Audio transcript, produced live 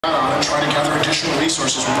try to gather additional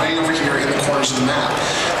resources way over here in the corners of the map.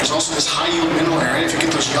 There's also this high-yield mineral area. If you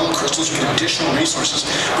get those yellow crystals, you get additional resources.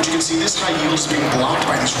 But you can see this high yield is being blocked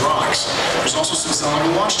by these rocks. There's also some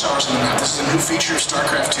Zelaman watchtowers on the map. This is a new feature of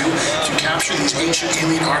StarCraft 2. If you capture these ancient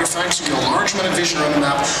alien artifacts, you get a large amount of vision around the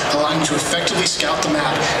map, allowing you to effectively scout the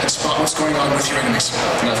map and spot what's going on with your enemies.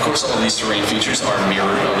 Now, of course, all of these terrain features are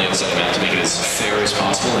mirrored on the other side of the map to make it as fair as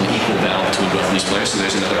possible and equal battle between both of these players. So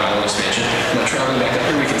there's another island expansion. Now, traveling back up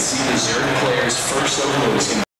here, we can see the Zerg players' first overload is